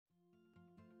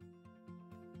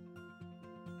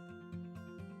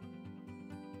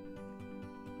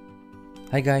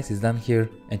Hi guys, it's Dan here,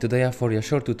 and today I have for you a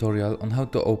short tutorial on how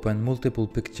to open multiple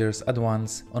pictures at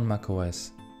once on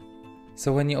macOS.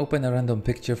 So when you open a random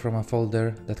picture from a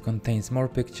folder that contains more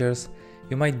pictures,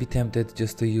 you might be tempted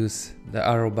just to use the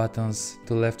arrow buttons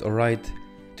to left or right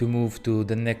to move to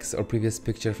the next or previous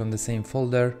picture from the same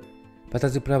folder. But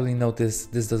as you probably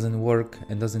noticed, this doesn't work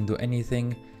and doesn't do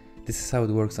anything. This is how it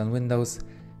works on Windows,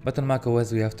 but on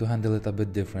macOS we have to handle it a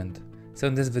bit different. So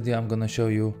in this video I'm gonna show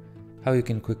you how you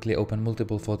can quickly open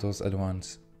multiple photos at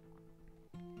once.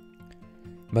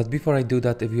 But before I do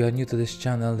that, if you are new to this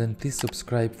channel, then please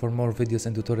subscribe for more videos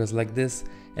and tutorials like this,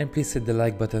 and please hit the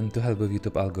like button to help with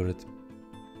YouTube algorithm.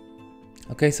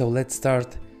 Okay, so let's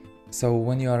start. So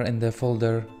when you are in the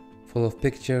folder full of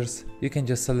pictures, you can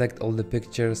just select all the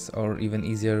pictures, or even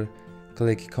easier,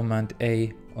 click Command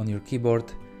A on your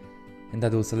keyboard and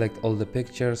that will select all the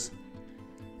pictures.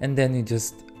 And then you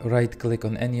just right click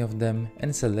on any of them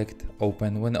and select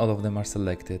open when all of them are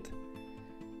selected.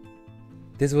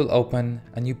 This will open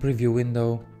a new preview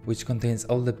window which contains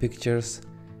all the pictures.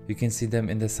 You can see them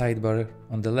in the sidebar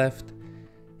on the left.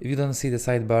 If you don't see the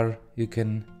sidebar, you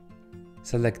can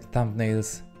select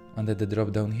thumbnails under the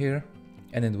drop down here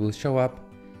and it will show up.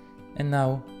 And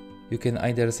now you can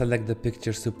either select the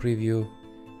pictures to preview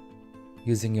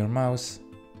using your mouse,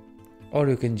 or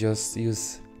you can just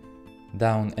use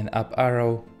down and up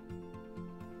arrow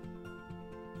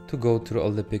to go through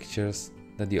all the pictures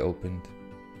that you opened.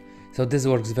 So this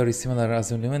works very similar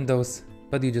as in Windows,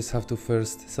 but you just have to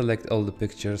first select all the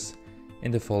pictures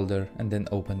in the folder and then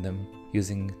open them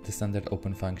using the standard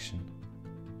open function.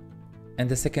 And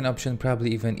the second option,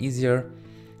 probably even easier,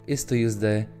 is to use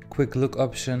the quick look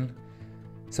option.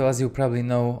 So as you probably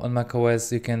know, on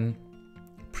macOS you can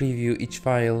preview each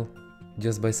file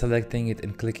just by selecting it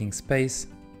and clicking space.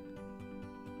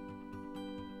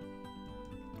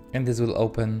 And this will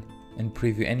open and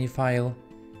preview any file.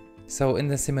 So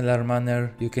in a similar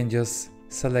manner, you can just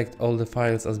select all the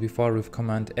files as before with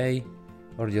Command A,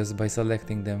 or just by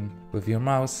selecting them with your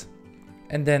mouse.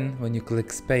 And then when you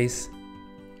click space,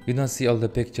 you don't see all the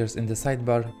pictures in the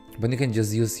sidebar, but you can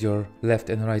just use your left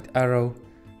and right arrow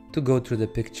to go through the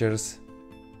pictures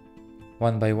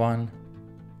one by one,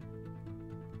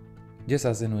 just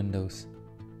as in Windows.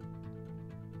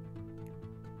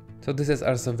 So this is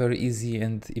also very easy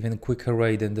and even quicker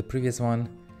way than the previous one.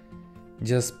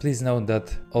 Just please note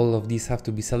that all of these have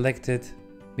to be selected,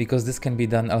 because this can be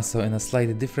done also in a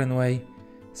slightly different way.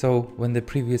 So when the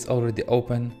preview is already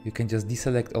open, you can just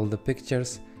deselect all the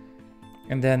pictures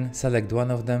and then select one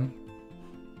of them.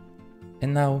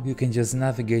 And now you can just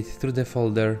navigate through the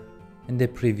folder and the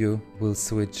preview will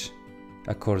switch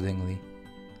accordingly.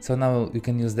 So now you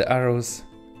can use the arrows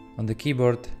on the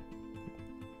keyboard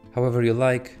however you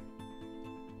like,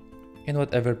 and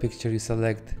whatever picture you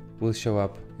select will show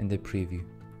up in the preview.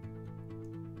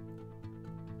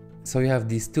 So you have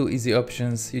these two easy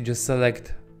options. You just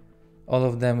select all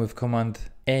of them with Command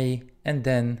A and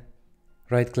then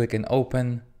right click and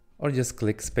open, or just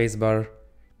click spacebar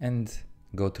and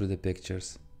go through the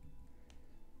pictures.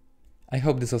 I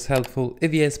hope this was helpful.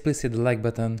 If yes, please hit the like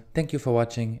button. Thank you for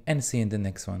watching and see you in the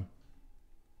next one.